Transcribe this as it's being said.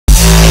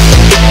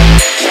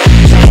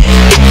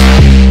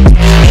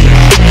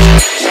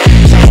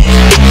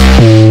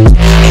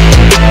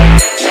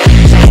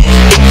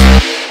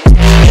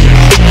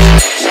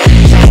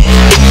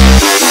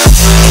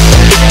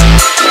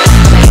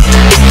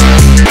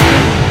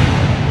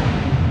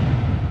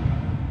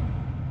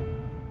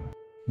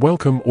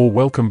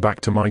Welcome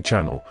back to my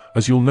channel.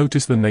 As you'll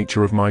notice, the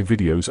nature of my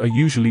videos are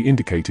usually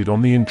indicated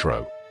on the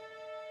intro.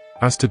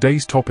 As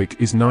today's topic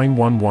is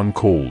 911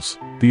 calls,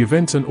 the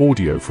events and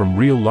audio from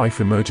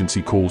real-life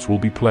emergency calls will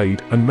be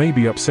played and may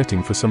be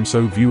upsetting for some,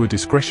 so viewer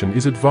discretion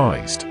is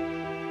advised.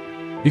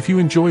 If you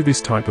enjoy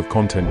this type of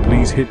content,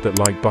 please hit that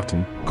like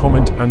button,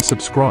 comment and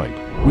subscribe.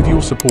 With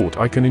your support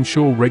I can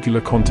ensure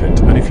regular content,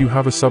 and if you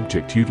have a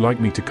subject you'd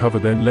like me to cover,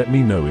 then let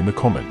me know in the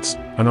comments,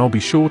 and I'll be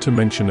sure to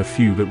mention a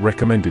few that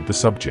recommended the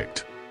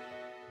subject.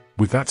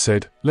 With that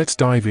said, let's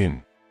dive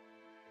in.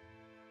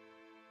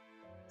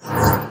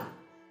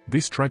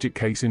 This tragic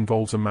case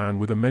involves a man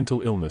with a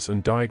mental illness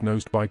and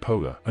diagnosed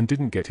bipolar, and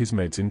didn't get his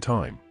meds in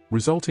time,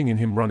 resulting in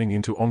him running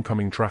into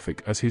oncoming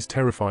traffic as his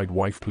terrified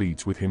wife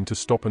pleads with him to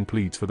stop and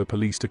pleads for the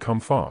police to come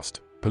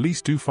fast.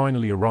 Police do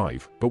finally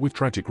arrive, but with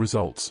tragic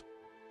results.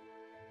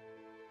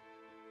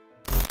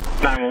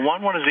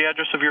 911, what is the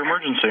address of your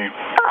emergency?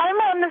 I'm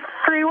on the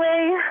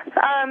freeway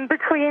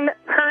between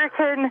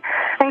Hurricane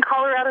and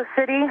Colorado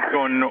City.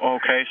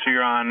 Okay, so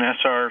you're on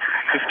SR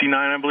 59,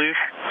 I believe?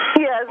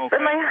 Yes. Okay.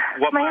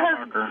 What mile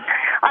marker?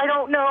 I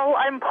don't know.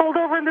 I'm pulled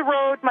over in the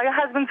road. My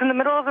husband's in the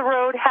middle of the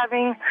road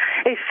having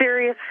a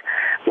serious,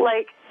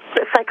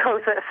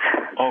 psychosis.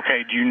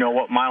 Okay, do you know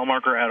what mile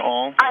marker at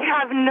all? I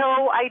have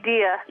no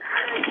idea.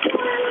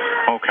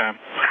 Okay.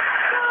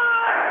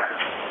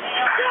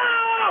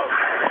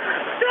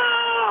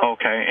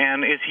 Okay,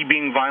 and is he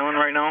being violent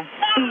right now?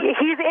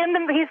 He's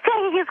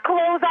taking his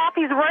clothes off.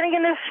 He's running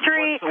in the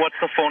street. What's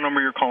the phone number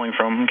you're calling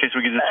from, in case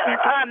we get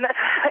disconnected?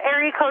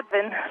 Area code.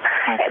 Okay.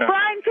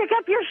 Brian, pick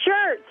up your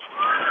shirt.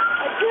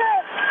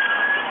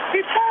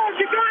 He pulled.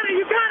 You got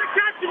it.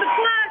 Catch in the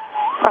flesh.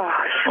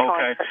 Oh,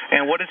 okay,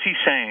 and what is he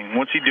saying?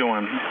 What's he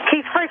doing?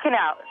 He's freaking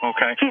out.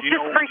 Okay. He's do you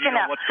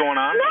know what's going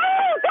on? No!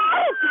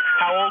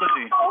 How old is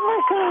he? Oh, my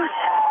gosh.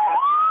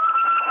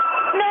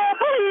 No,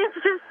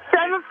 please.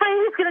 I'm afraid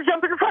he's going to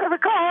jump in front of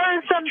a car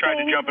or something. Tried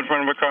to jump in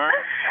front of a car?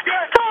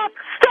 Stop!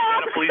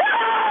 Stop,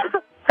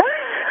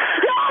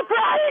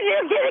 Brian!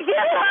 You're going to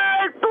get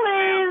hurt,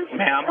 please!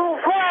 Ma'am?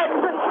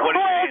 What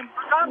is your name?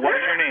 What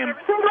is your name?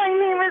 My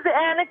name is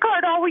Anna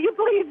Cardall. Will you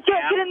please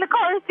get in the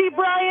car and see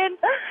Brian?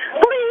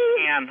 Please!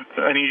 Ann,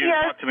 I need you to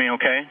talk to me,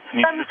 okay?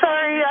 I'm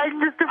sorry. I'm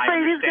just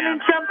afraid he's going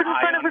to jump in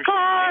front of a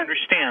car. I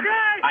understand.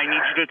 I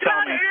need you to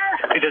tell me,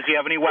 does he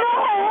have any weapons?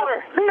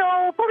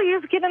 No,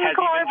 please get in the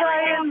car,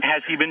 Brian.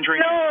 Has he been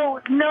drinking?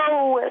 No.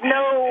 Has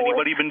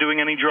anybody been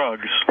doing any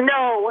drugs?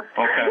 No.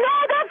 Okay. No,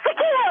 that's the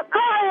kid.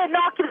 Brian,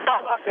 knock it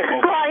off.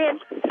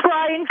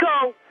 Brian,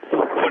 go.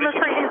 I'm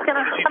afraid he's going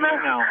to... What is he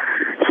doing now?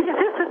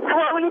 This is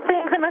throwing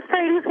things. I'm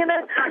afraid he's going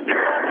to...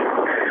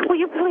 Will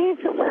you please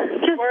just...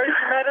 Where's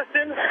your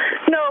medicine?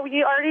 No,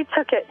 you already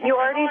took it. I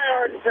already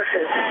took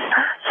it.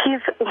 He's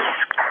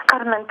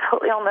got a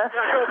mental illness.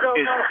 Go.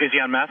 Is he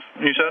on meth,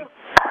 you said?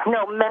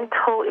 No,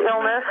 mental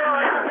illness.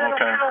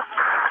 Okay.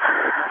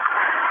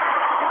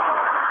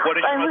 What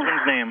is your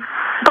husband's name?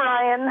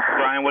 Brian.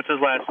 Brian, what's his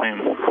last name?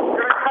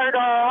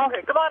 Cardall.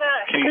 Okay, come on,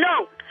 Ed.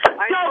 No,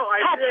 don't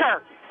touch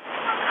her.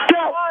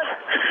 Don't.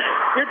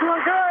 You're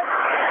doing good.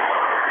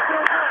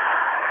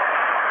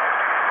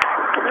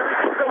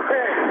 It's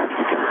okay.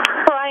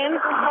 Brian,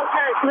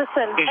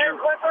 listen.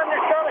 What's on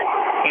your stomach?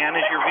 Ann,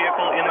 is your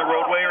vehicle in the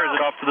roadway or is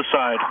it off to the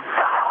side?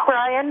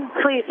 Brian,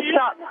 please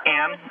stop.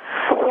 Ann,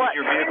 What? is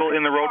your vehicle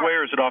in the roadway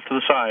or is it off to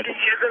the side?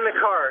 She's in the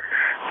car.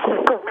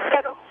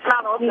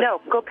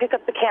 Go pick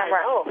up the camera.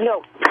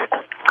 No.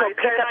 Go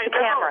pick up the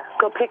camera.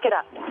 Go pick it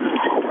up.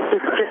 He's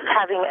just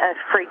having a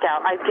freak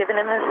out. I've given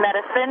him his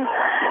medicine,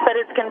 but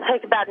it's going to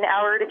take about an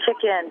hour to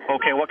kick in.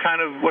 Okay, what kind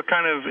of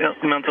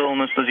mental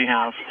illness does he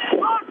have?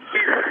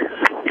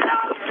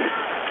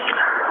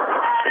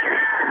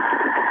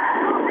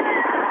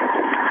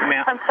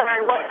 Ma'am, I'm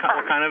sorry, what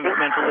kind of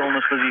mental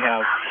illness does he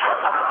have?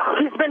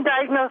 He's been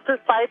diagnosed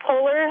with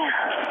bipolar.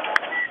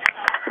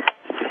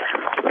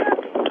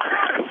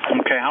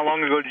 Okay, how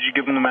long ago did you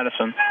give him the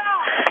medicine?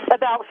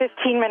 About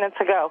 15 minutes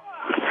ago.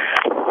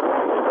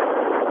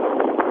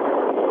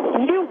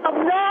 You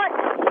will not.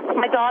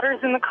 My daughter's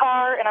in the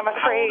car, and I'm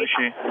afraid. How old is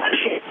she?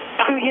 She's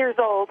 2 years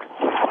old.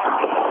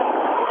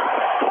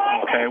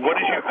 Okay, what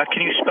is your?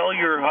 Can you spell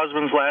your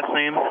husband's last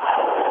name?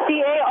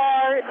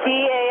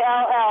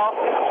 Cardall.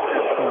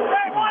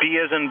 B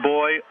as in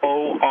boy,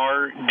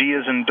 O-R-D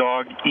as in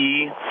dog,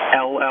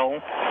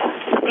 E-L-L.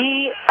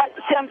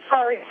 I'm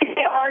sorry,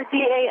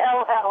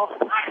 Cardall.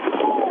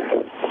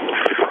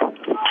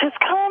 Just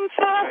come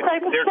fast.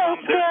 I'm They're so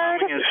scared.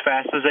 coming as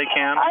fast as they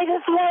can. I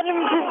just want him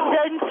to...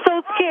 I'm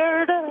so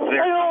scared.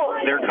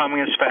 They're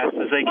coming as fast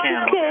as they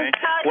can, okay?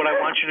 What I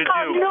want you to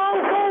do... No,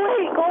 go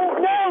away.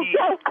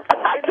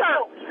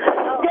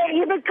 Don't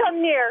even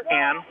come near.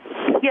 Ann?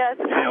 Yes.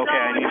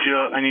 Okay, I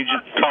need you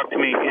to talk to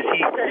me. Is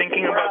he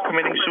thinking about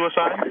committing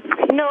suicide?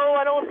 No,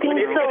 I don't think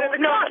so.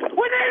 No.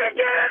 We need to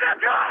get in the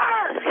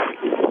car!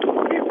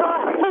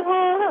 Talk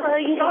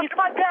to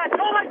my dad.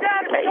 Call my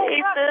dad. I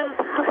hate this.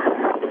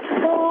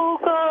 Oh,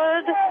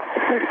 God.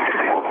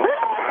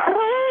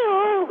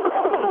 Oh,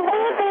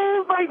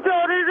 my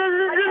daughter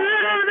doesn't do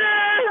this.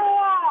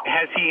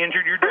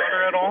 injured your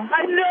daughter at all?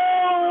 I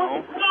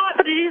know.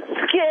 But he's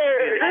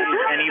scared. Is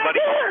anybody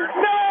scared?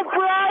 No,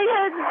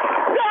 Brian.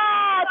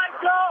 Stop.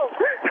 Go.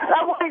 I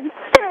want to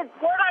sit.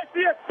 Where'd I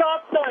see a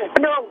stop sign?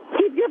 No,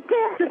 keep your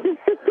pants. Just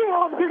sit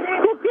down. Just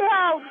sit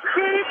down.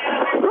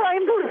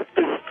 Brian, please.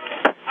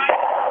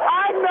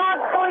 I'm not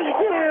going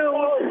to.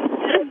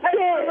 Just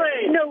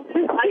sit. No,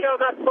 just I know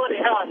that's funny,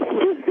 huh?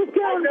 Just sit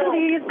down,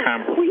 please.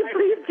 Will you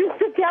please just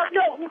sit down?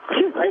 No,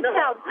 just sit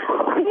down.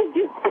 Please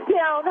just sit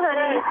down,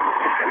 honey.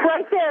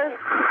 Right there.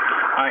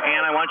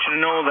 Ann, I want you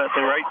to know that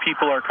the right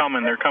people are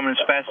coming. They're coming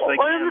as fast as they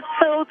can. I'm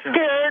so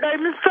scared.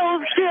 I'm so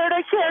scared.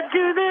 I can't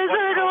do this.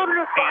 I don't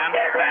know.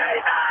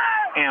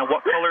 Ann,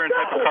 what color and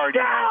type of car do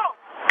you have?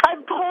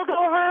 I'm pulled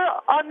over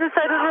on the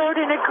side of the road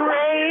in a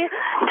gray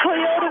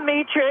Toyota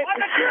Matrix.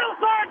 I'm a drill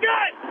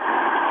sergeant!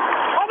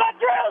 I'm a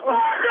drill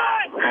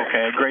sergeant!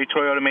 Okay, a gray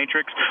Toyota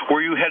Matrix.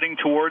 Were you heading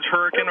towards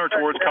Hurricane or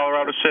towards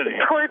Colorado City?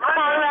 Towards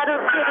Colorado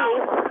City.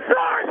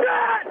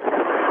 Sergeant!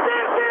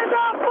 This is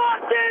a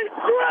fucking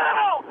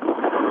drill!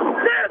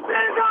 This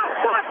is a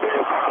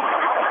fucking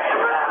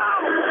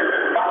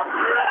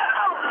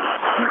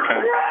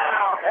Okay.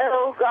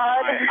 Oh,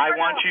 God. I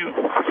want you,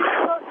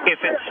 if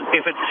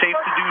it's safe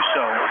to do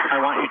so, I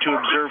want you to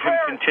observe him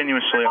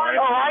continuously, all right?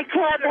 Oh, I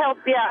can't help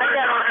you.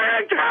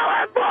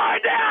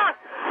 California!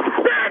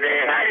 San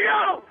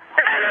Diego!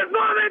 And his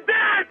mom and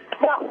dad!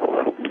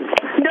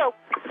 No.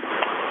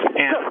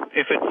 And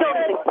if it's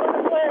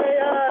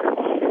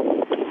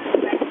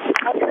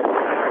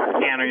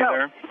Ann, are you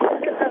there?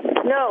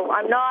 No,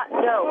 I'm not.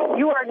 No,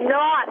 you are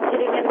not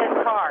getting in this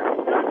car.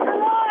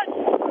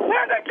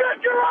 There's a good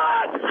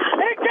garage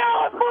in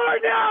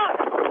California!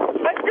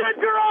 A good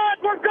garage!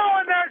 We're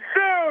going there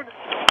soon!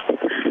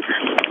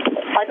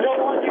 I don't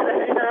want you to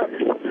hang up.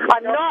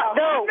 I'm not.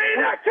 No. Give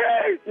me that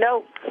key!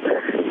 No.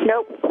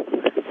 Nope.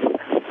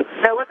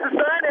 No. What's the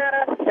sign,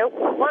 Anna? Nope.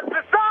 What's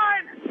the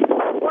sign?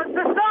 What's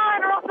the sign,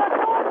 or else I'm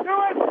going to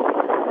it?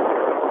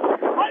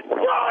 I'm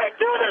going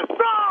to the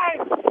sign!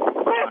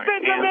 Listen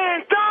to me,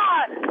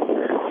 God!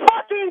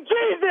 Fucking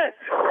Jesus!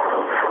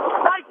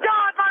 My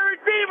God, my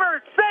Redeemer,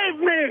 save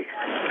me!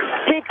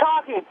 Keep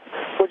talking.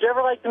 Would you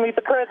ever like to meet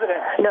the president?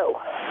 No.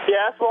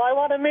 Yes, well, I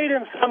want to meet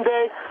him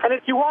someday. And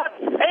if you want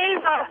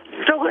Ava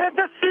to live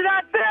to see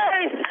that day,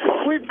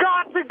 we've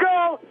got to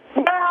go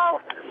now.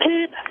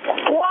 Keep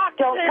walking.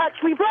 Don't touch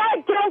me,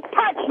 Brian. Don't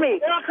touch me.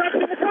 You're not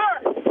touching the car.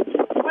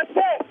 What's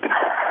this?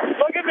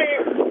 Look at me.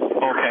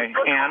 Okay,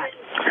 Ann,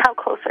 How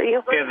close are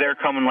you? if they're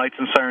coming lights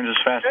and sirens as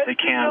fast as they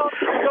can. What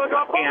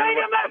I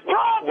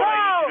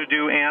need you to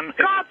do, Ann, is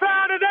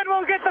Compound, and then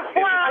we'll get the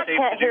flag. safe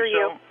can't to do hear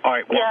you. so. All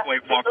right,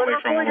 walk away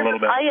from him a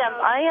little bit. I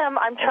am.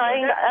 I'm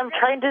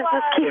trying to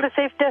just keep a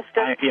safe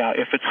distance. Yeah,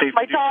 if it's safe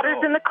My to do daughter's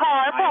so. in the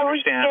car, I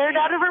probably understand. scared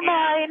out of her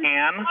mind.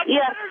 Ann,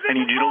 Yes. I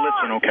need you to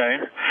listen, okay?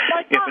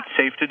 If it's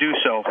safe to do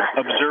so,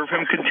 observe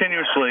him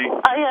continuously.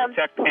 I am.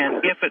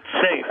 And if it's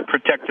safe,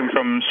 protect him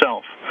from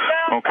himself.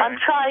 Okay. I'm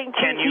trying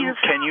to.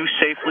 Can you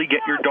safely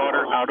get your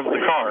daughter out of the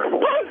car?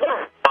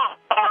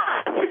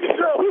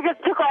 He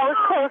just took all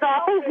his clothes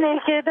off. He's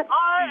naked.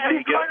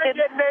 I'm going to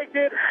get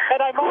naked, and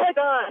I'm all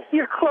done.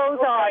 Your clothes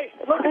on. Hey,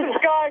 look at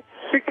this guy,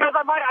 because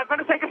I'm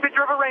going to take a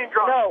picture of a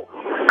raindrop. No.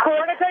 I'm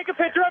going to take a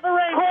picture of a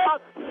raindrop.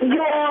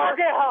 I'll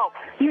get help.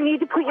 You need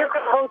to put your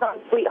clothes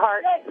on,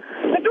 sweetheart. Hey,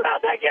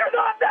 I'll take yours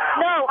off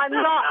now. No, I'm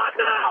not.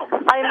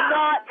 I'm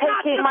not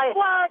taking my.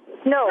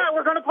 No. No,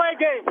 we're going to play a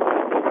game.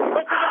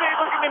 Listen to me.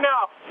 Look at me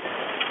now.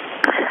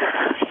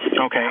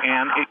 Okay,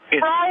 Ann.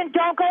 Brian,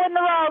 don't go in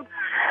the road.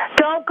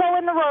 Don't go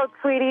in the road,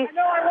 sweetie.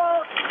 No, I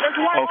won't.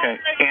 Okay,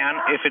 Ann,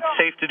 if it's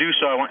safe to do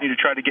so, I want you to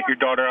try to get your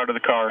daughter out of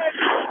the car.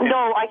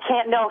 No, I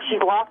can't. No,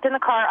 she's locked in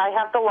the car. I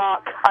have the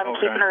lock. I'm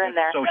keeping her in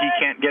there. So he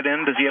can't get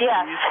in? Does he have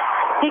Yes. keys?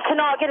 He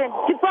cannot get in.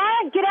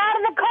 Brian, get out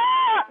of the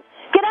car!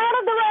 Get out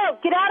of the road!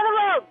 Get out of the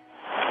road!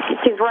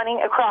 He's running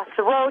across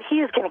the road.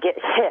 He is going to get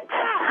hit.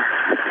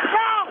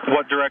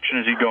 What direction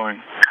is he going?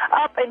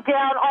 Up and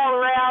down, all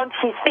around.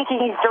 He's thinking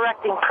he's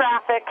directing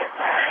traffic.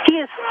 He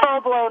is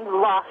full-blown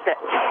lost it.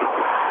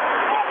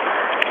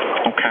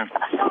 Okay.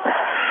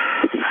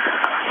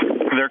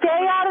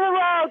 Stay out of the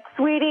road,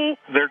 sweetie.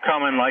 They're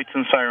coming lights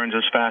and sirens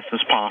as fast as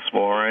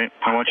possible, all right?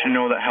 I want you to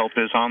know that help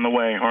is on the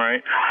way, all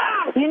right?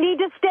 You need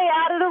to stay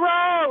out of the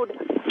road.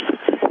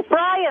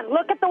 Brian,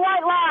 look at the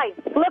white line.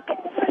 Look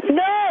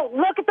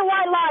at the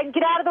white line.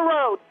 Get out of the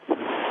road.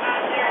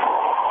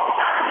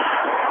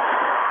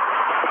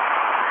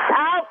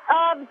 Out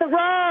of the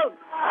road.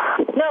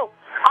 No,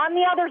 on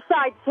the other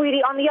side,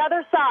 sweetie, on the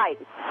other side.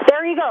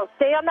 There you go.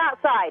 Stay on that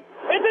side.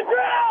 It's a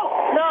drill!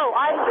 No,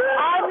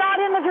 I'm not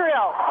in the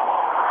drill.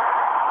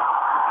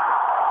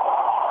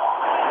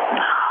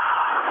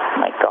 Oh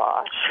my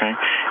gosh. Okay.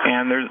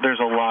 And there's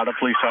a lot of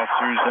police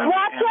officers.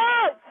 Watch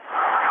out!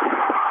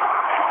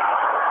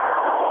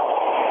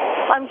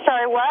 I'm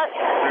sorry, what?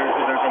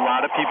 There's a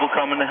lot of people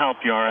coming to help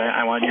you, all right?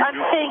 I want you to...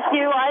 Thank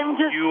you. I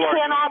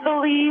cannot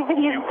believe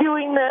he's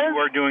doing this. You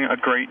are doing a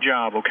great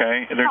job,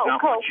 okay? There's not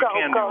much you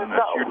can do in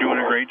this. You're doing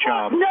a great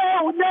job.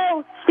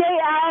 No, stay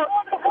out.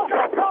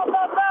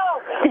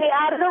 Stay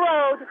out of the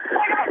road.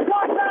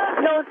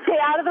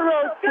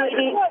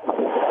 lady.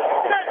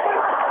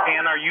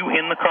 Ann, are you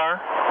in the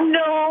car?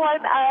 No,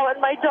 I'm out,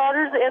 and my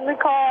daughter's in the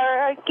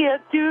car. I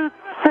can't do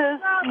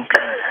this.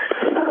 Okay.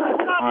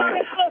 All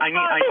right. I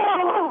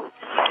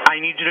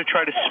need you to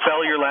try to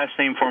spell your last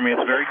name for me.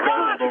 It's very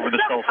garbled over the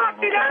cell phone.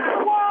 Okay?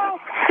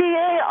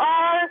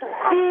 C-A-R-C-A-L-L.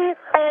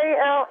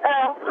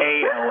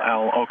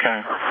 A-L-L.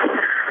 Okay.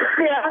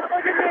 Yeah.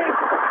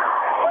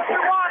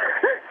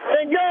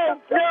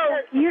 No,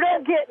 you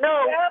don't get,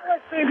 no.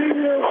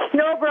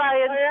 No,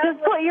 Brian, just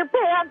put your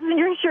pants and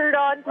your shirt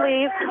on,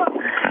 please.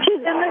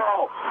 She's in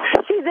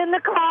the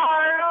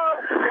car.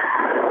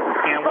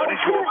 And what is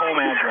your home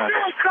address?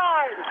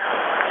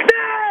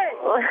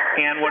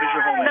 And what is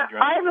your home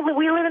address?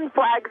 We live in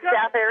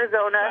Flagstaff,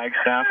 Arizona.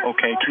 Flagstaff,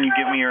 okay. Can you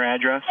give me your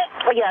address?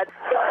 Yes.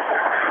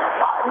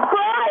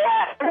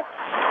 Brian!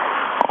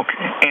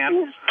 Okay, and?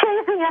 He's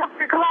chasing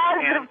after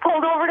cars that have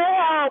pulled over to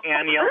help.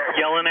 And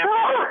yelling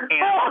after?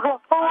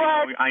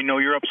 And I know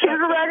you're upset. He's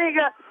running.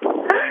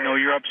 I know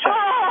you're upset.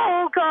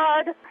 Oh,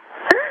 God.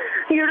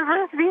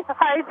 University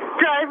Heights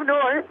Drive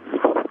North.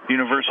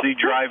 University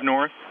Drive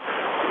North?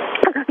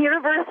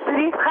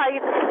 University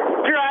Heights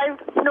Drive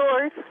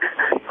North.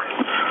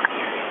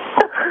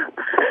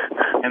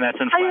 And that's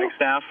in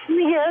Flagstaff?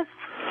 Yes.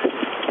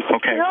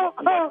 Okay.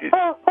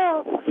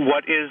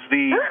 What is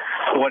the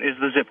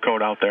zip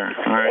code out there?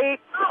 All right.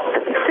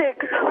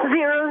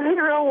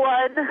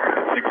 86001.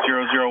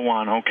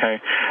 6001.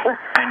 Okay.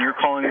 And you're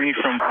calling me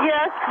from?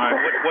 Yes. All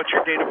right. What's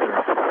your date of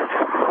birth?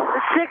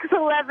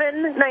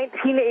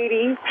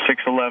 6/11/1980.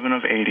 6/11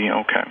 of 80.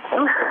 Okay.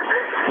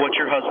 What's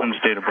your husband's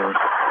date of birth?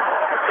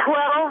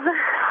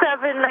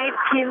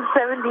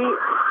 12/7/1976.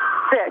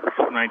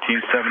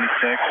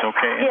 1976.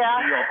 Okay. And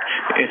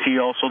Yeah. Is he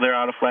also there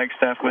out of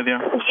Flagstaff with you?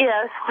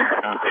 Yes.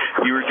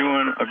 You were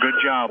doing a good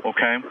job.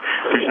 Okay.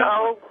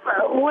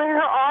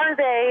 Where are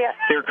they?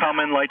 They're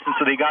coming, lights, and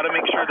so they got to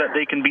make sure that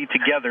they can be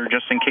together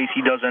just in case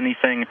he does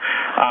anything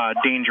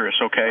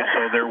dangerous. Okay.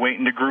 So they're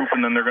waiting to group,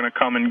 and then they're going to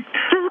come and.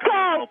 Just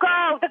go.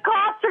 The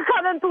cops are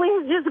coming.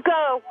 Please, just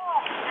go.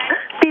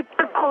 People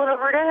are pulling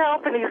over to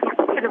help, and he's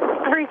going to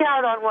freak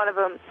out on one of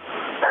them.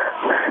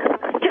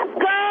 Just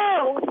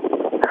go.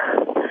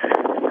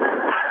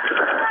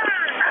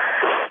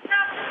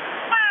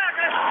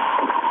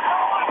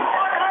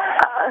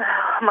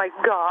 Oh, my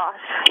gosh.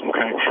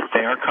 Okay.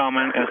 They are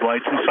coming as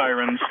lights and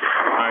sirens. All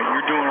right.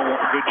 You're doing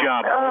a good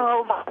job.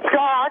 Oh, my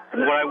God.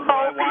 What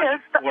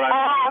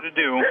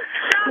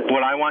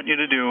I want you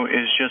to do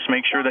is just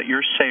make sure that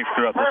you're safe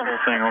throughout this whole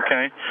thing,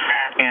 okay?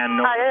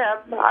 And I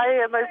am. I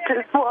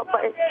just want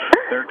my.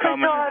 They're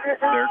coming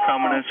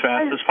as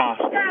fast as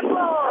possible.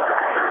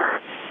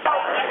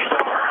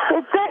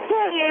 It's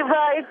okay,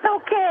 Eva. It's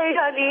okay,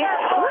 honey.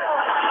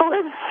 Oh,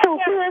 it's so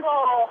good.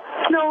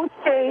 No,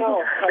 okay. No,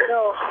 I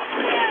know.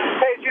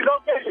 Hey, she's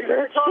okay.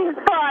 She's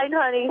fine,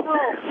 honey.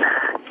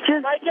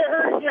 Just I get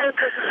her again,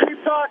 so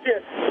keep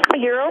talking.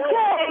 You're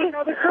okay.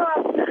 Another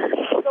cop.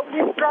 Don't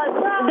need to drive.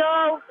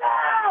 No.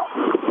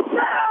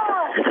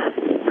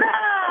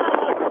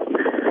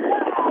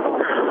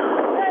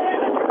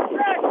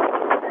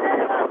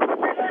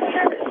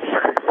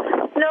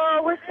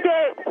 No, we're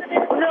staying.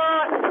 No,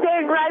 I'm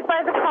staying right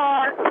by the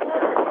car.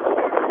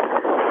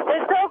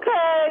 It's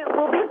okay.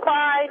 We'll be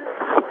fine.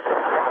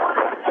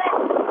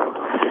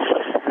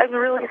 I'm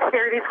really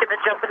scared he's going to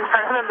jump in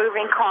front of a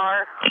moving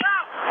car.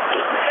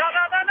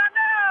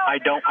 I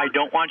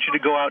don't want you to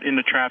go out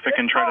into traffic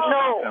and try to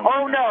stop them.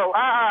 Oh, no.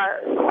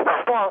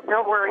 Well,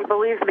 don't worry.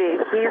 Believe me.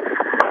 He's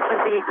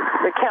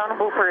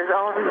accountable for his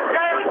own.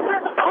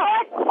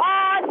 Put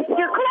on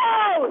your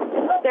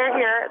clothes! They're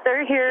here.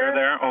 They're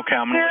there? Okay,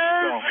 I'm going to let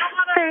you go.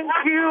 Thank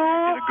you.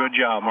 You did a good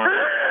job, Mark.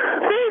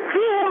 Thank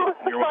you.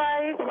 You're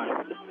welcome. Bye.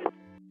 Bye-bye.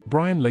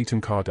 Brian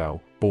Leighton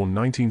Cardell, born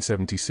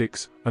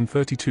 1976 and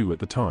 32 at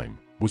the time,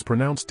 was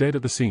pronounced dead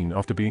at the scene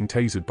after being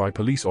tasered by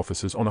police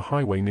officers on a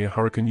highway near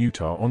Hurricane,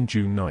 Utah on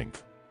June 9,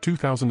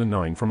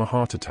 2009 from a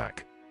heart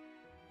attack.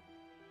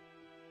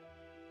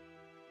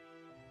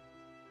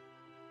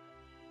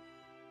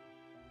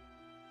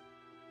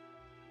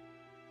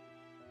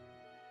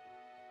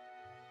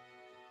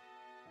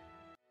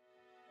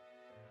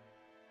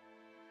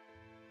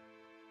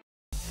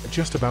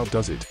 Just about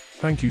does it.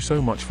 Thank you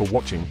so much for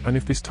watching, and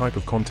if this type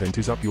of content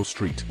is up your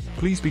street,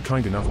 please be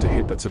kind enough to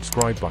hit that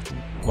subscribe button,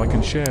 like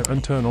and share,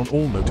 and turn on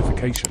all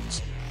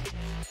notifications.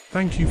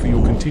 Thank you for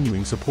your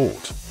continuing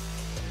support.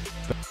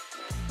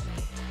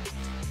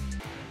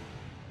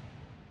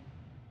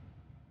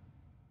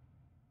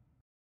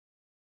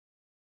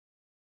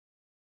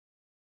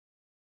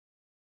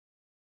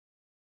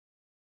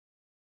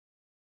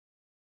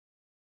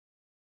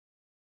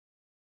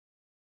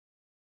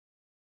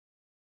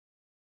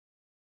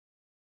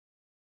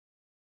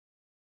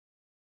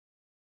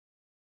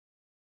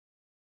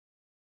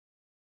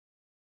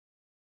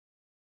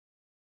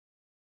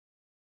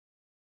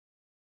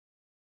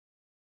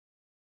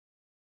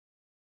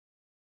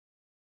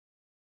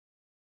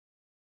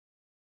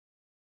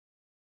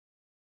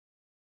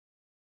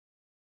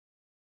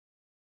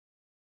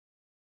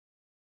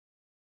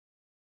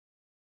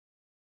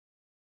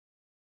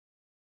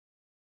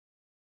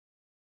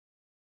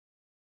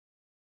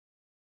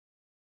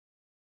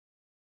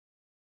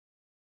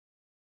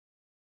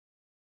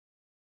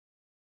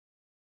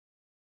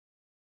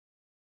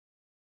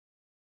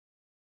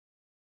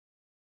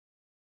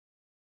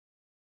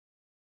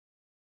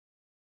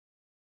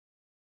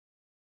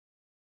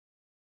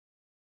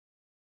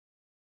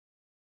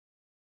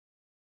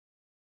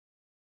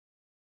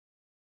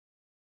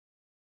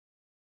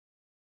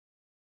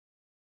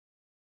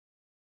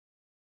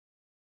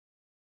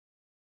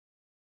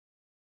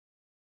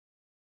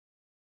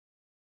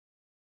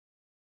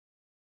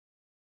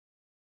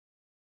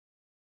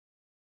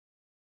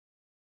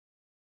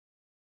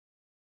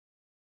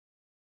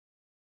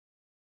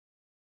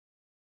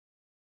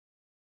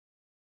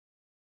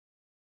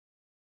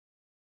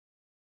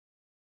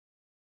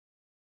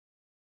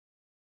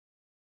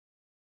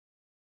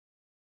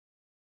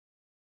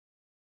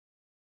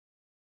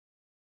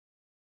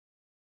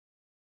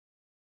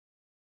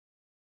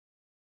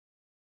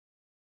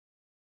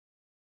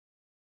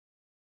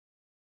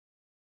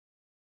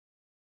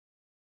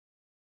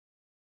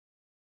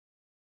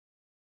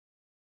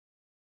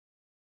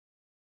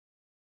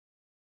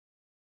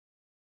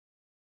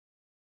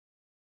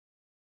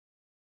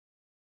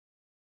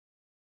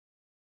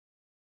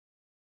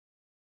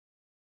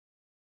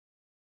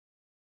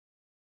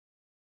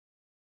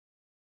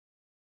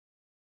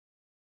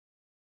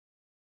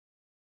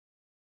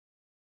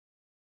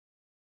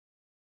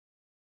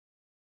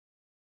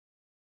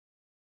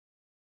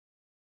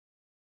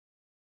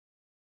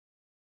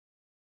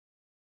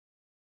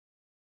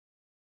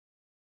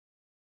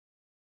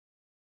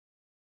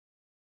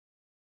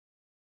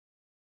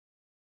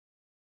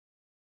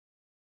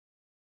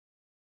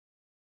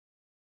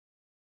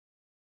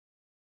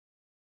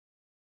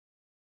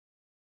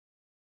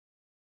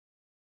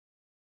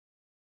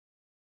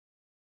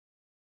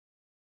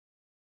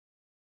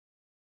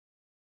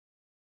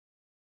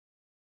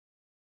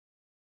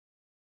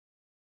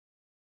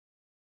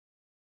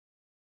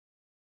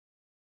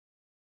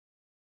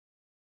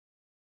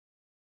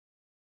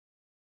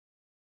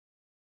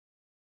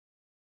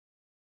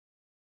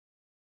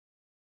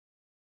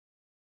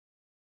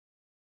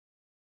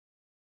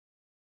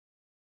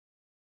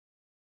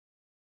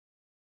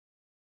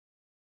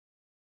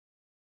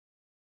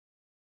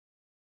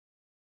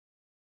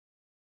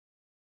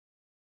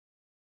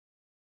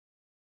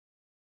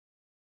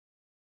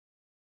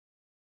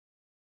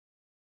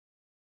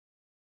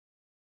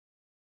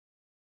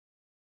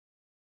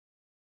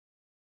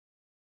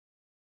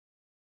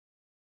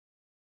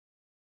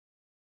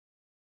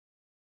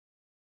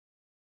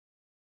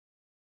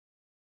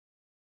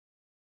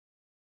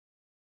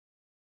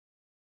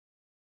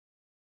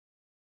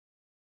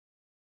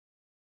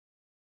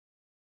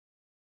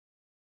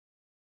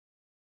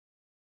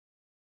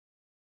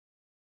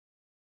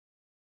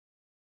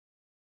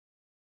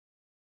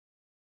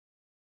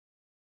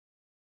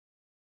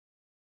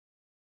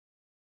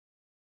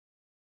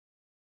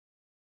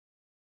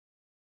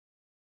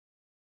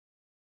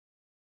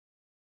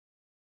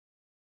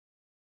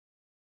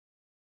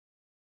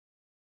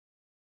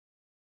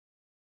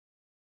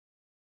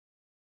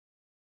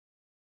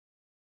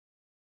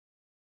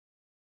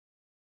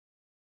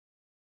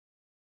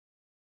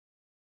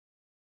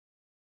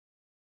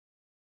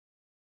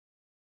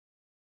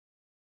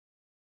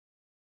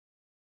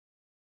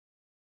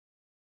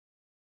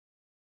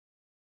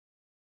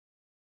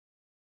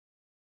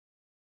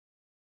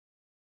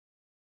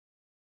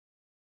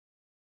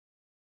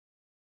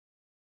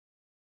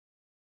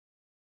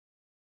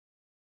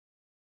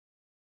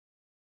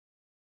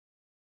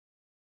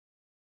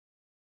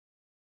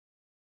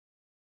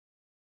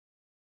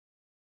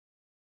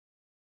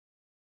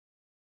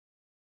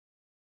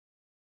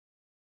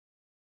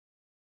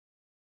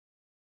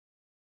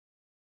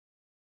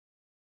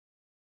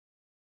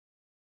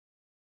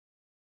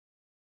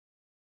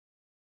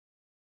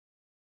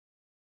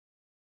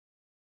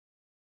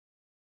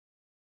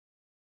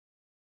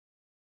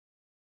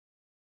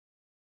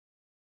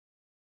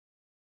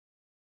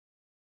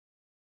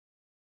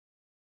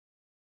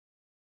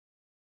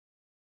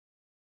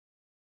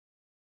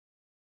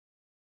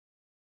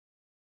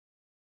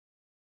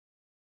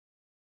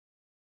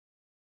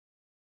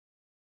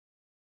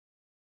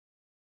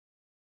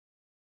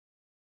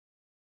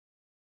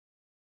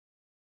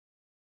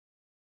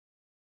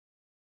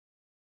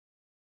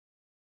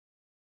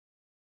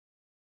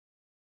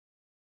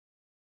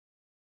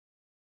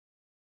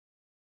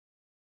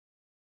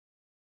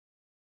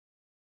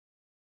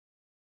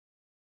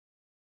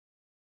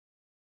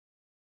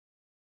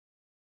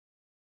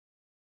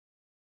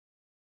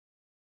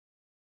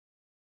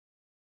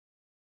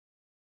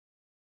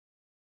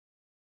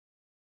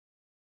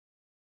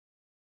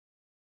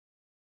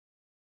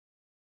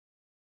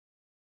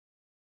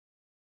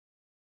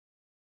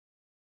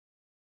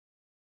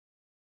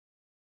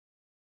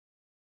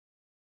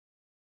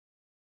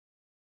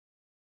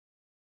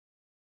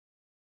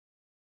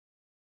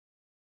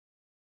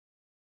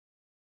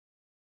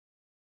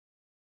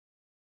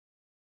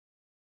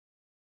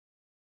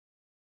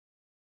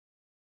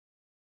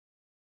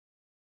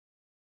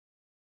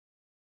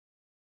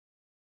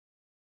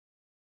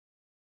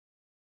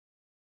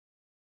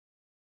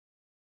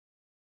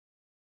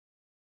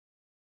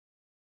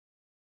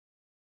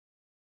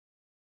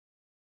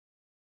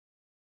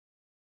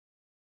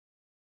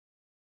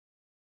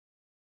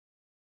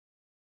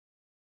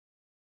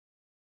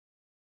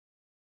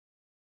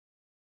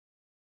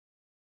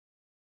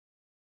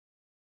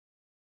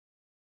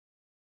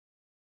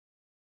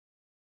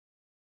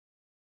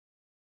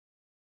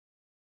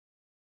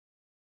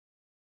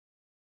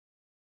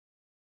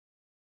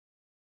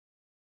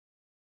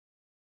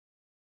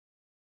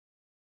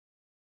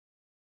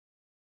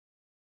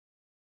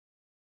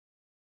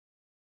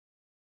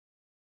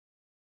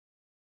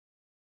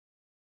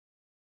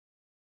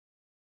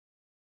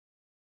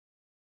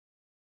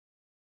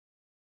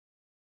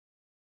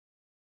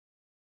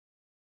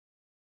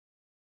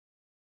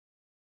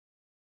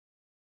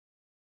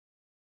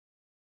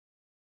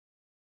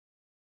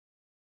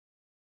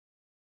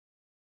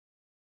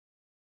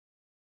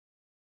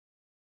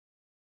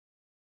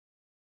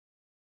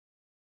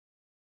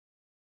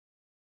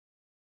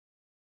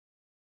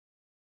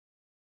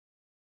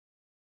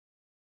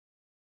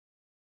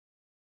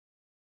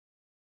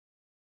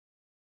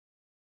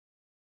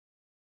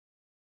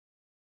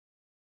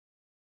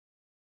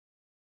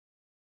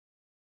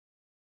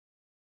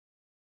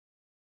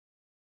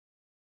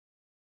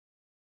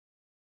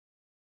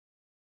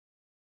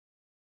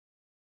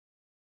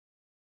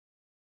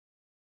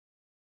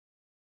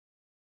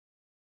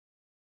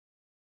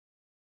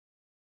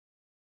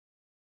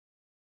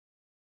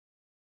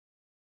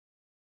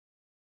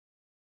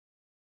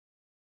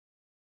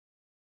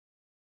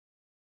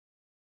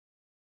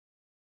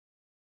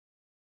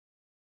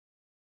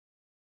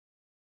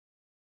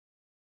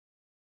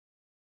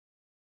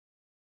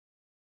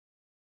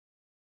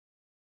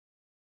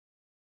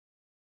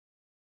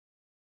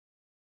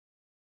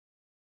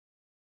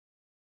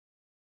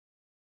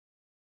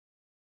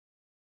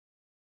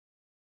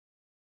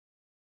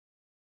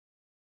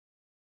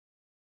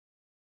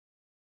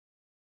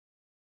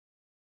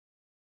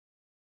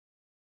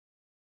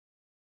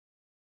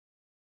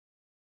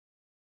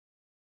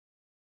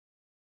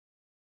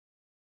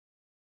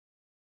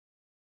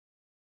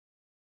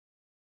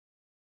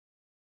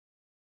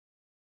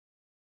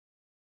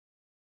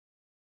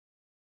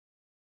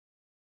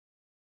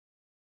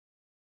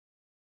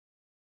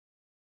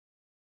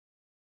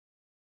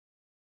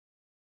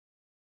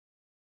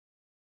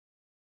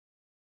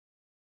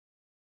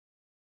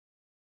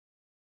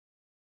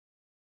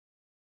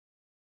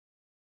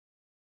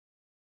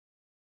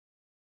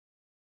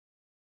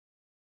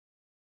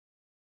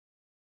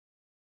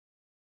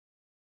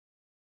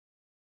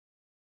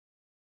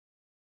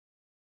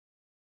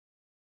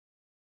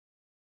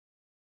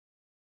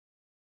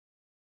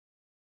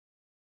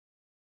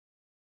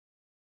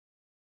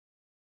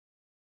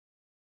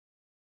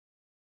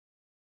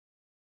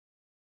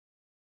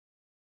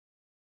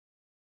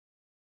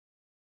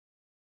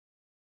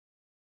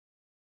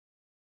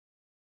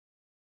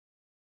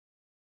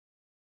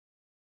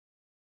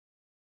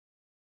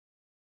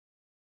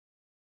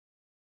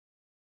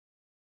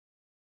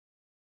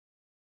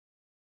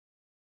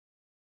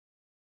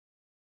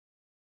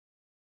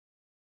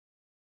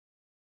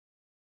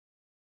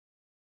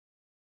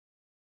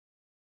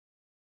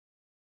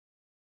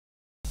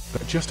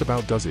 That just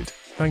about does it.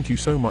 Thank you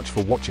so much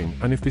for watching,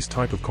 and if this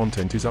type of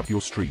content is up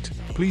your street,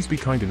 please be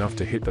kind enough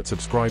to hit that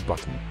subscribe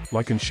button,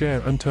 like and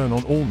share and turn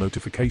on all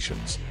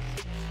notifications.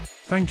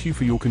 Thank you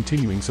for your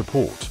continuing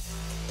support.